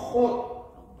van God.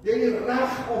 Jy het die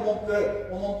reg om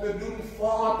hom te noem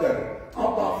Vader,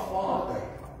 Abba Vader.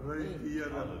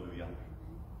 Halleluja.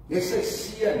 Jy's sy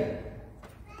seun.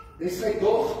 Jy's sy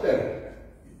dogter.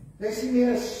 Jy's nie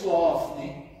meer 'n slaaf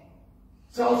nie.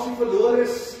 Selfs die verlore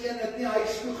seun het nie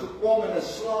huis toe gekom en 'n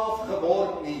slaaf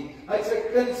geword nie. Hy het sy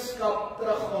kindskap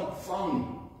terug ontvang.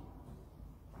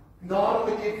 Daarom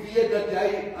moet jy weet dat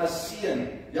jy as seun,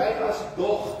 jy as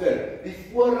dogter, die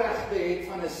voorregte het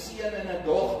van 'n seun en 'n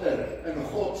dogter in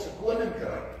God se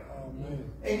koninkryk.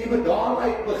 En jy moet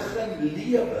daaruit begin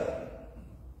lewe.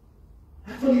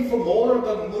 Ek wil jy vanmôre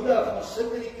bemoedig, ons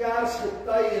sit in die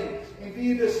Kersgety en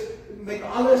wie dus met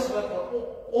alles wat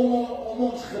om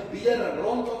ons gebeur en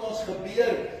rondom ons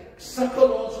gebeur,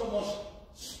 sukkel ons om ons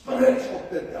spirits op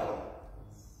te tel.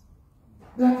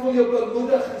 En ek wil jou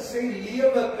bemoedig en sê,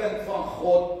 lewe kind van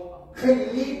God,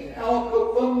 geniet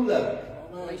elke oomblik.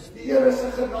 Die Here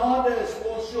se genade is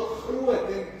vir ons so groot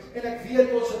en ek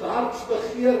weet ons het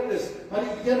hartsbegeertes, maar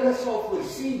die Here sal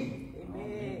voorsien.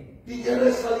 Die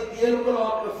Here sal die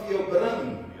deurbrake vir jou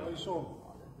bring.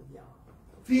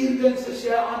 Vierdens is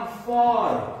jy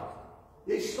aanvaar.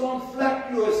 Jy staan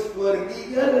vlekloos voor die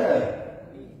Here.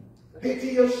 Het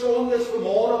jy jou sondes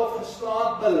vanmôre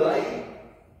afgestaan bely?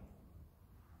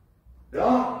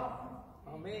 Ja?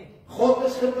 Amen. God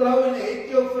is getrou en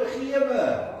het jou vergewe.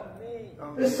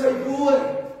 Dis sy woord.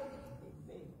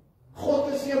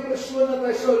 God is nie 'n persoon dat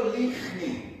hy sou lieg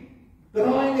nie.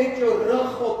 Draai net jou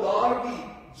rug op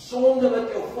daardie sonde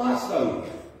wat jou vashou.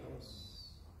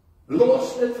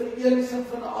 Los dit vir eens en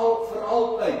vir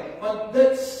altyd, want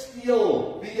dit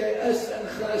steel wie jy is in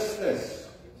Christus.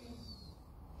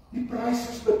 Die prys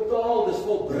is betaal, dis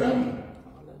volbring.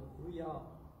 Halleluja.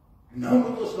 Nou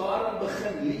moet ons daarin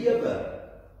begin lewe.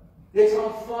 Jy's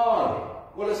aanvaar.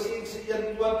 Kolossense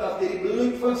 1:20, deur die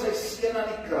bloed van sy seun aan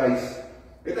die kruis,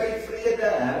 het hy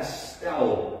vrede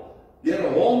herstel. Deur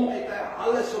hom het hy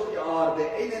alles op die aarde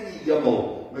en in die hemel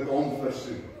met hom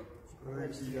versoen.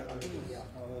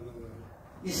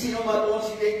 Jy sien, omdat ons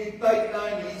identiteit nou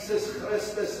in Jesus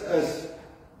Christus is,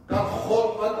 kan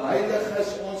God wat heilig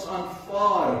is ons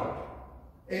aanvaar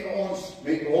en ons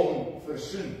met hom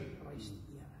versoen.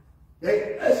 Jy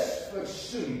is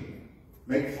versoen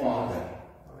met Vader.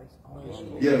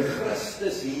 Deur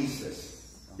Christus Jesus.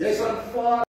 Jy is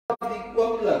aanvaar die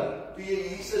oomblik toe jy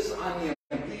Jesus aanneem.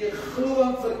 Toe jy glo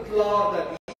en verklaar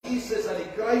dat Jesus aan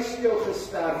die kruis vir jou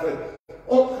gesterf het,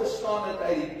 opgestaan het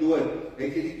uit die dood,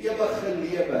 het jy die ewige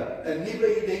lewe, 'n nuwe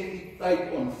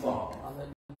identiteit ontvang.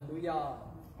 Halleluja.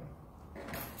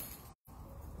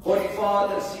 God die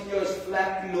Vader sien jou as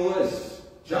vlekloos,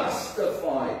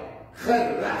 justified,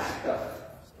 geregtig,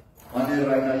 wanneer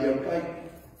hy na jou kyk.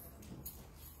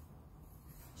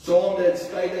 Sonde het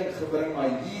skeiding gebring, maar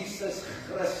Jesus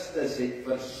Christus het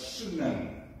versoening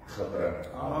gebring.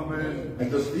 Amen.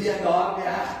 En ons weer daardie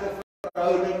egte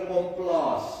verhouding kom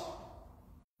plaas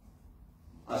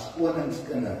as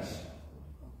koningskinders.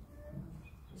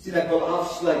 Sien, ek wil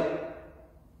afsluit.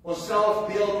 Ons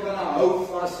selfbeeld kan 'n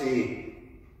houvas hê.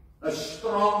 'n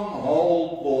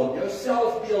stronghold word. Jou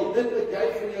selfbeeld, dit wat jy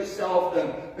van jouself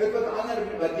dink, dit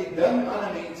wat jy dink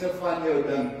ander mense van jou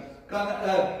dink, kan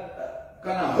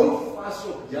 'n houvas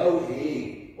op jou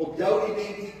hê, op jou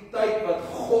identiteit wat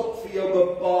God vir jou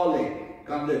bepaal het,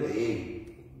 kan dit hê.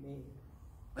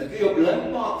 Dit kan jou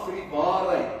blind maak vir die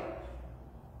waarheid.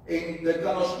 En dit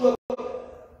kan ons ook,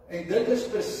 en dit is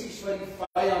presies wat die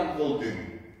vyand wil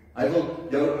doen. Hy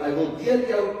wil deur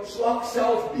jou swak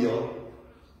selfbeeld,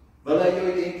 wil hy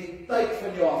jou identiteit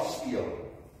van jou afsteel.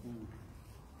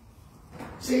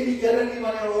 Sê die Here nie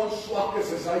wanneer ons swak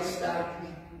is hy sterk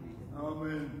nie.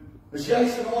 Amen. Dis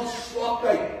juist in ons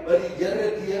swakheid wat die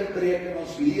Here deurbreek in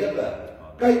ons lewe.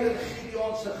 Kyk in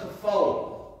Gideon se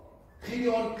geval.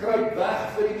 Gideon kruip weg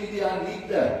vir die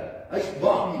Midianiete. Hy's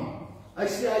bang. Hy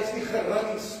sê hy's die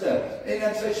geringste. En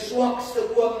in sy swakste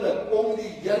oomblik kom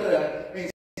die Here en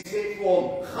sê vir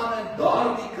hom, gaan in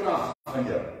daardie krag van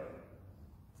jou.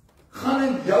 Gaan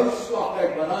in jou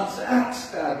swakheid, want dan's ek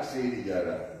sterk, sê die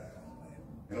Here.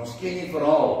 En ons ken die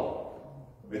verhaal.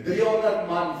 Met 300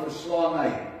 man verslaan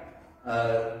hy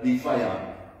die vyand.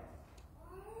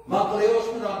 Maar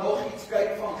ons moet dan nog iets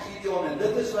kyk van Gideon, en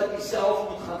dit is wat jy self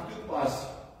moet gaan toepas.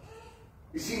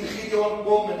 Jy sien Gideon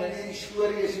kom, en in die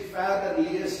storie as jy verder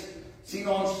lees, sien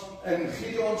ons in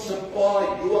Gideon se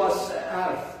pa Joas se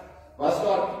erf, was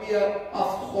daar 2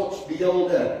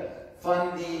 afgodsbeelde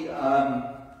van die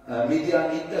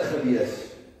Midianiete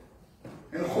gewees.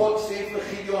 En God sê vir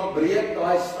Gideon, breek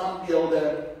daai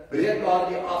standbeelde, breek daar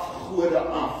die afgode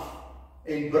af,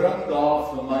 en bring daar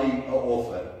vir my 'n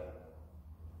offer.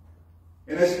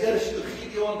 En as eers toe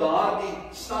Gideon daardie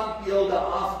standbeelde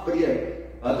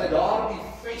afbreek, dat hy daardie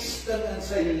vesting in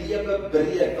sy lewe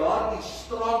breek, daardie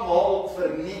stronghold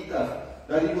vernietig,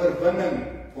 dat die oorwinning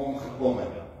vir hom gekom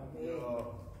het.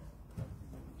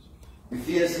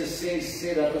 Efesië 6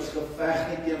 sê dat ons geveg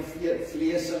nie teen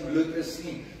vlees en bloed is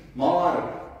nie, maar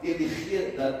teen die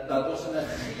gees, dat ons in 'n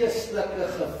geestelike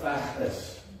geveg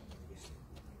is.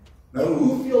 Nou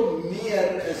hoeveel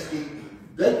meer is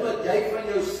dit wat jy van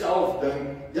jouself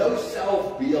dink, jou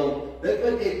selfbeeld, dit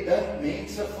wat jy dink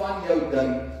mense van jou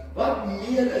dink, wat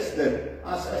meer is dit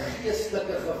as 'n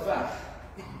geestelike geveg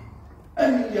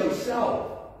in jouself?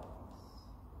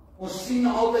 Ons sien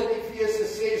altyd Efesië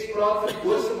 6 praat van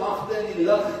bose magte in die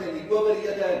lig en die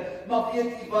owerhede, maar weet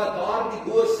jy wat,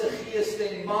 daardie bose geeste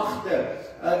en magte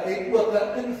het ook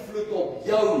 'n invloed op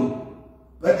jou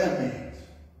binnenmens.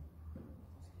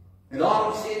 En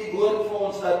daarom sê die woord vir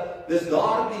ons dat dis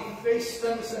daardie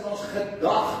vestings in ons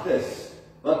gedagtes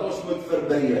wat ons moet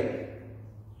verbreek.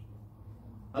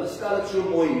 Hulle stel dit so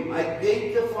mooi,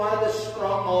 identify the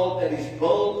stronghold that is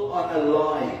built on a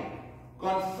lie.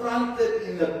 Confront it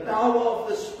in the power of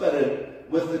the Spirit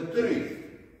with the truth,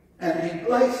 and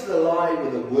replace the lie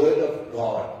with the word of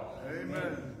God.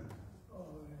 Amen.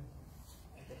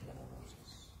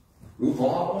 Hoe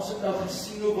waar ons het nou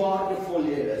gesien hoe waardevol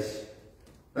jy is,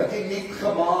 dat jy nuut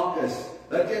gemaak is,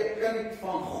 dat jy 'n kind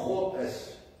van God is,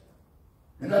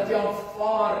 en dat jy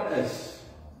aanvaar is,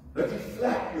 dat jy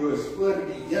vlekloos voor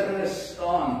die Here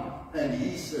staan in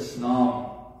Jesus naam.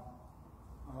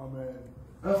 Amen.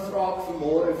 Nou vra ek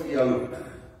vanmôre vir jou,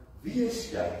 wie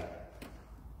is jy?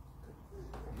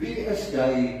 Wie is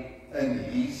jy in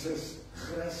Jesus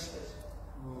Christus?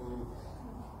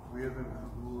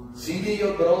 Sien jy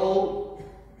jou bril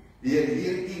deur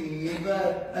hierdie nuwe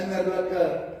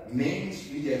innerlike mens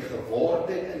wie jy geword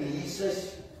het in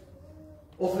Jesus?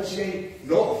 Of is jy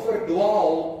nog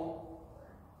verdwaal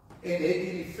en het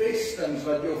hierdie vestings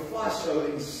wat jou vashou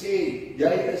en sê,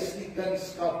 jy is nie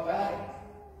kunskap werd?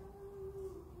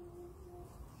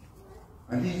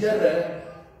 En die Here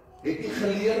het nie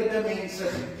geleerde mense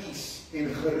gekies en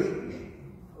geroep nie.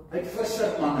 Hy het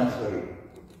vissermanne geroep.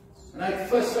 En hy het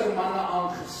vissermanne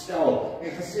aangestel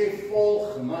en gesê,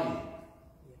 volg my.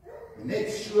 En net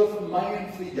so vir my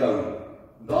en vir jou,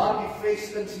 daardie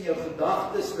vestings in jou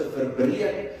gedagtes te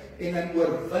verbreek en in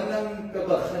oorwinning te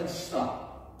begin stap.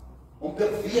 Om te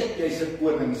weet jy's 'n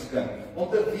koningskind,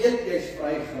 om te weet jy's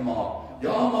vrygemaak.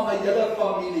 Ja, maar my hele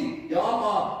familie, ja,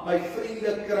 maar my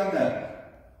vriendekringe,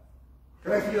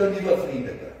 kry vir jou 'n nuwe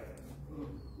vriendekring.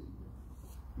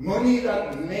 Moenie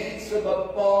dat mense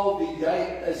bepaal wie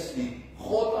jy is nie.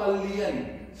 God alleen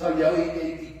sal jou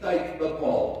identiteit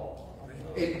bepaal.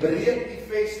 En breek die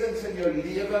vestings in jou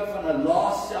lewe van 'n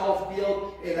lae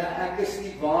selfbeeld en 'n ek is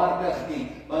nie waardig nie,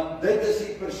 want dit is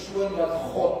die persoon wat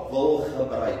God wil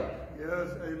gebruik. Yes,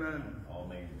 amen.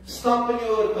 Amen. Stap in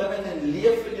jou oorwinning en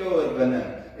leef in jou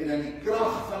oorwinning en in die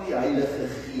krag van die Heilige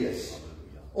Gees.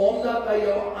 Omdat hy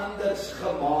jou anders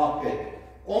gemaak het,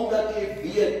 omdat jy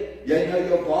weet, jy nou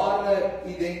jou ware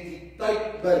identiteit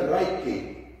tyd bereik het.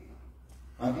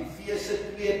 Want Efese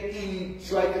 2:10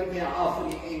 sluit dit mee af in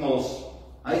die Engels.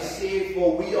 Hy sê,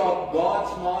 for we are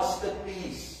God's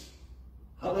masterpiece.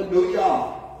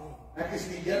 Halleluja. Ek is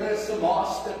die Here se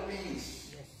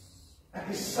masterpiece. Ek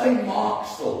is sy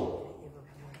maaksel.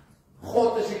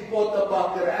 God is die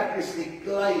pottebakker, ek is die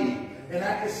klei, en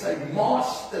ek is sy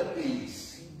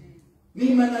masterpiece.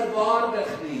 Nie minderwaardig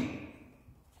nie.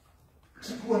 Ek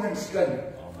is 'n koningskind.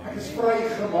 Ek is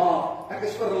vrygemaak. Ek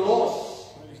is verlos.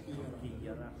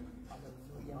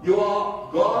 You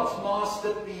are God's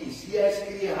masterpiece. He has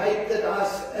created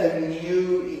us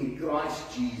anew in Christ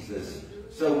Jesus.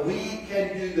 So we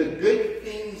can do the good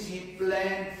things He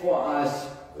planned for us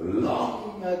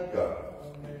long ago.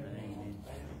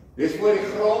 Dis voor die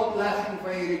grondlegging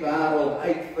van hierdie wêreld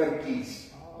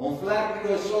uitverkies. Om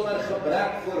vlekloos sonder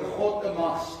gebrek voor God te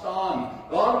mag staan.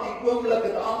 Daardie oomblik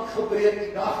het aangebreek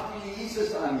die dag toe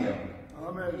Jesus aanneem.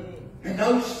 Amen. En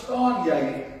nou staan jy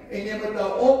en jy moet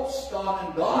nou opstaan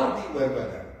in daardie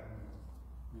oorwinning.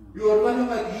 Die oorwinning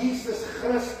wat Jesus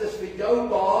Christus vir jou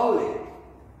behaal het.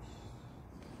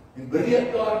 En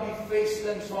breek daardie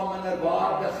vesting van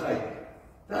minderwaardigheid.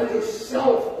 Tel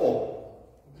jouself op.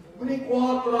 Moenie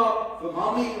kwaad raak vir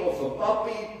mammy of vir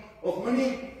papi, of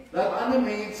moenie dat ander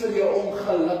mense jou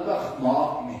ongelukkig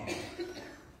maak nie.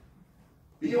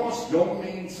 Wie ons jong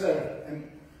mense, en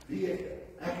wie,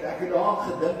 ek het daaraan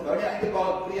gedink, waar nie eintlik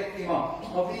waar preek nie,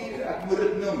 maar wie, ek moet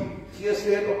dit noem, Gees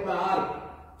lê op my hart.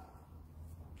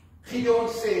 Gideon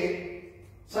sê,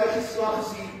 sy geslag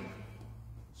is die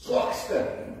swakste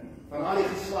van al die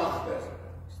geslagte.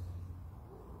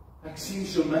 Ek sien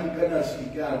so min kinders in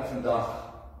die kerk vandag,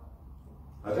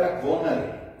 dat ek wonder,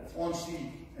 of ons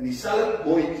in dieselfde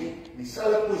bootjie, in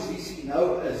dieselfde posisie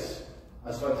nou is,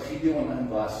 as wat Gideon in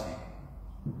was nie.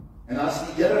 En as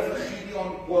die Here vir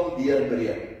Gideon kon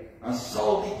deurbreek, dan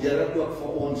sal die Here ook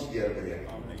vir ons deurbreek.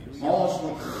 Maar ons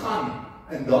moet gaan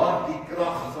in daardie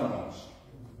krag van ons.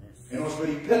 En ons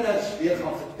moet die kinders weer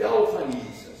gaan vertel van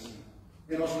Jesus.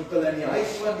 En ons moet hulle in die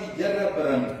huis van die Here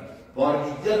bring, waar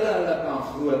die Here hulle kan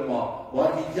grootmaak,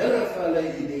 waar die Here vir hulle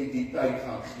identiteit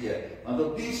gaan gee. Want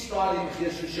op die stadium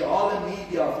gee sosiale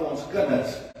media vir ons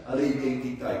kinders hulle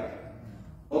identiteit.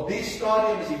 Op die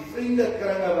stadium is die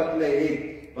vriendekringe wat hulle het,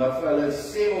 wat vir hulle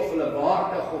sê of hulle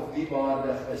waardig of nie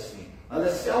waardig is nie.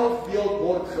 Hulle selfbeeld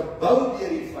word gebou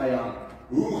deur die vyand.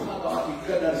 Hoe gaan daardie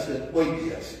kinders dit ooit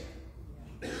wees?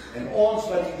 En ons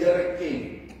wat die Here ken,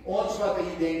 ons wat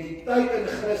 'n identiteit in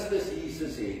Christus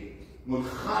Jesus het, moet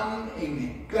gaan en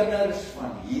die kinders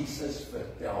van Jesus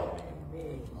vertel.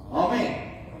 Amen.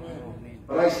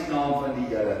 Prys die naam van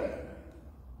die Here.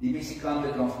 Die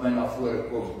musikante kan vir my na vore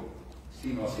kom.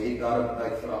 Sien, ons het daar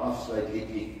tyd vir 'n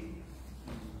afsluitliedjie.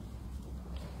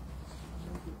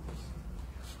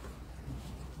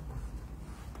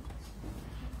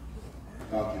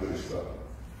 Dankie, Pastoor.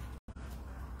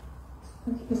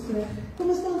 Dankie, Pastoor. Kom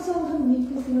ons staan saam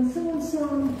geniet, Pastoor. Dan sing ons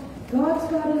saam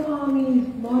God's got an army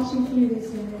marching through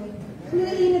this night. Glo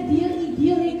jy dat deur die